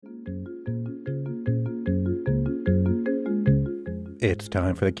It's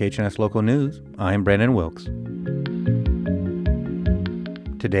time for the KHNS Local News. I'm Brandon Wilkes.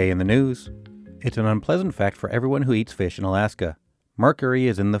 Today in the news, it's an unpleasant fact for everyone who eats fish in Alaska. Mercury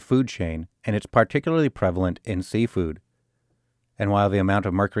is in the food chain, and it's particularly prevalent in seafood. And while the amount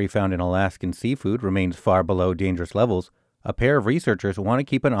of mercury found in Alaskan seafood remains far below dangerous levels, a pair of researchers want to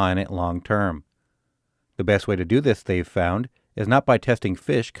keep an eye on it long term. The best way to do this, they've found, is not by testing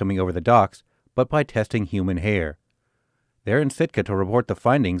fish coming over the docks, but by testing human hair. They're in Sitka to report the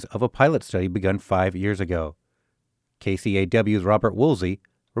findings of a pilot study begun 5 years ago. KCAW's Robert Woolsey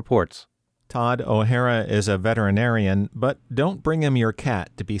reports. Todd O'Hara is a veterinarian, but don't bring him your cat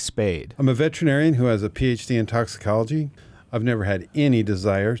to be spayed. I'm a veterinarian who has a PhD in toxicology. I've never had any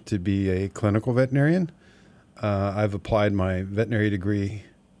desire to be a clinical veterinarian. I've applied my veterinary degree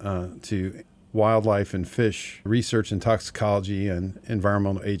to wildlife and fish research in toxicology and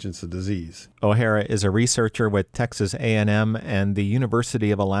environmental agents of disease. O'Hara is a researcher with Texas A&M and the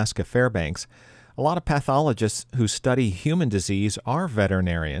University of Alaska Fairbanks. A lot of pathologists who study human disease are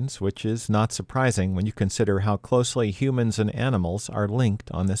veterinarians, which is not surprising when you consider how closely humans and animals are linked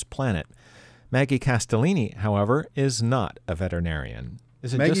on this planet. Maggie Castellini, however, is not a veterinarian.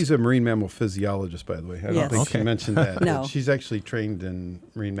 Maggie's a marine mammal physiologist, by the way. I don't think she mentioned that. No. She's actually trained in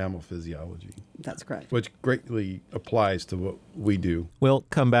marine mammal physiology. That's correct. Which greatly applies to what we do. We'll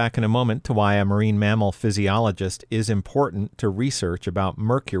come back in a moment to why a marine mammal physiologist is important to research about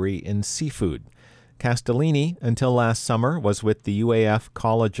mercury in seafood. Castellini, until last summer, was with the UAF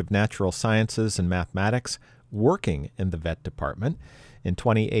College of Natural Sciences and Mathematics, working in the vet department. In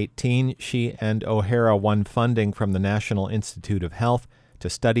 2018, she and O'Hara won funding from the National Institute of Health to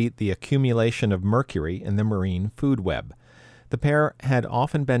study the accumulation of mercury in the marine food web. The pair had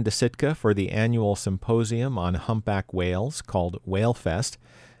often been to Sitka for the annual symposium on humpback whales called WhaleFest,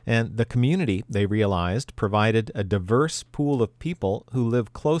 and the community, they realized, provided a diverse pool of people who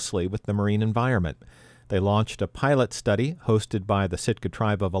live closely with the marine environment. They launched a pilot study hosted by the Sitka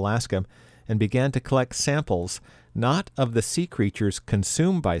Tribe of Alaska and began to collect samples not of the sea creatures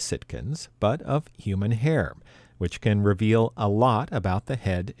consumed by Sitkans, but of human hair, which can reveal a lot about the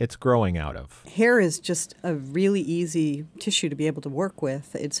head it's growing out of. Hair is just a really easy tissue to be able to work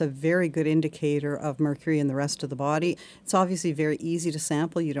with. It's a very good indicator of mercury in the rest of the body. It's obviously very easy to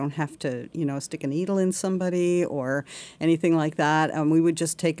sample. You don't have to, stick a needle in somebody or anything like that. We would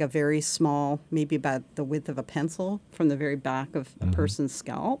just take a very small, maybe about the width of a pencil from the very back of a person's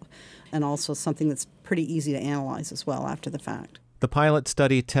scalp, and also something that's pretty easy to analyze as well after the fact. The pilot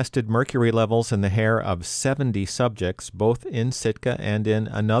study tested mercury levels in the hair of 70 subjects, both in Sitka and in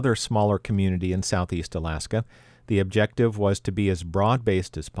another smaller community in southeast Alaska. The objective was to be as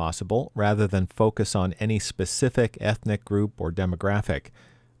broad-based as possible, rather than focus on any specific ethnic group or demographic.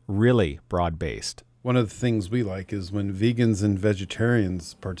 Really broad-based. One of the things we like is when vegans and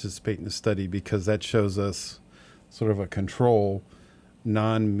vegetarians participate in the study, because that shows us sort of a control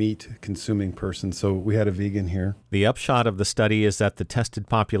non-meat consuming person. So we had a vegan here. The upshot of the study is that the tested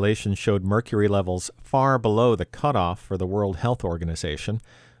population showed mercury levels far below the cutoff for the World Health Organization.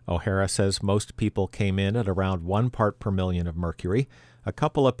 O'Hara says most people came in at around 1 part per million of mercury. A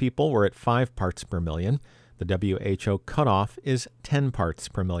couple of people were at 5 parts per million. The WHO cutoff is 10 parts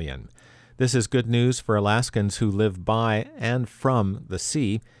per million. This is good news for Alaskans who live by and from the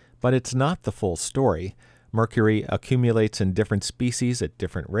sea, but it's not the full story. Mercury accumulates in different species at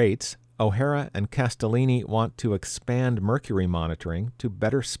different rates. O'Hara and Castellini want to expand mercury monitoring to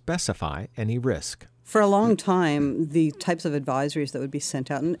better specify any risk. For a long time, the types of advisories that would be sent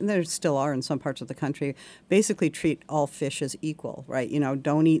out, and there still are in some parts of the country, basically treat all fish as equal, right?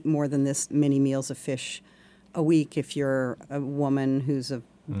 Don't eat more than this many meals of fish a week if you're a woman who's of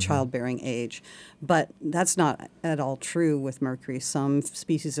childbearing age. But that's not at all true with mercury. Some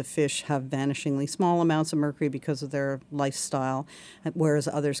species of fish have vanishingly small amounts of mercury because of their lifestyle, whereas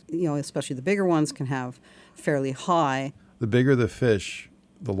others, especially the bigger ones, can have fairly high. The bigger the fish,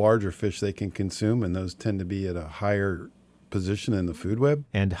 the larger fish they can consume, and those tend to be at a higher position in the food web.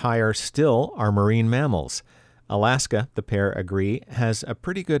 And higher still are marine mammals. Alaska, the pair agree, has a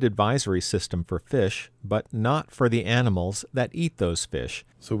pretty good advisory system for fish, but not for the animals that eat those fish.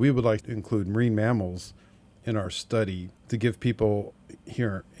 So we would like to include marine mammals in our study to give people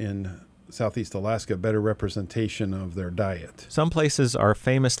here in Southeast Alaska a better representation of their diet. Some places are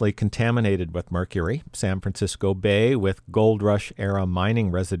famously contaminated with mercury. San Francisco Bay with Gold Rush-era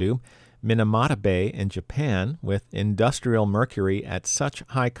mining residue. Minamata Bay in Japan with industrial mercury at such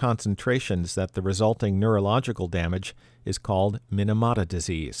high concentrations that the resulting neurological damage is called Minamata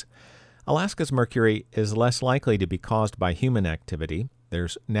disease. Alaska's mercury is less likely to be caused by human activity.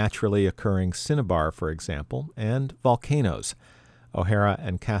 There's naturally occurring cinnabar, for example, and volcanoes. O'Hara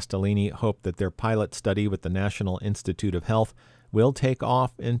and Castellini hope that their pilot study with the National Institute of Health will take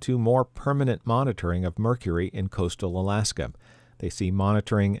off into more permanent monitoring of mercury in coastal Alaska. They see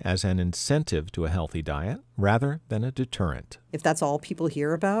monitoring as an incentive to a healthy diet rather than a deterrent. If that's all people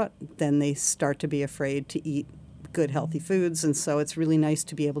hear about, then they start to be afraid to eat good, healthy foods. And so it's really nice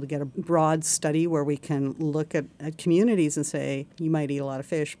to be able to get a broad study where we can look at communities and say, you might eat a lot of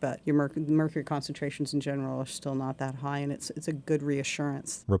fish, but your mercury concentrations in general are still not that high, and it's a good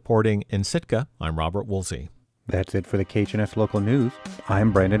reassurance. Reporting in Sitka, I'm Robert Woolsey. That's it for the KHNS Local News.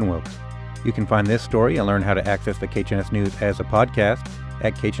 I'm Brandon Wilkes. You can find this story and learn how to access the KHNS News as a podcast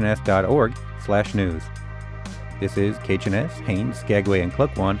at khns.org/news. This is KHNS, Haines, Skagway, and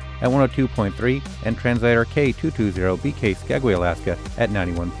Klukwan at 102.3 and translator K220BK Skagway, Alaska at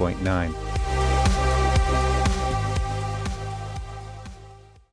 91.9.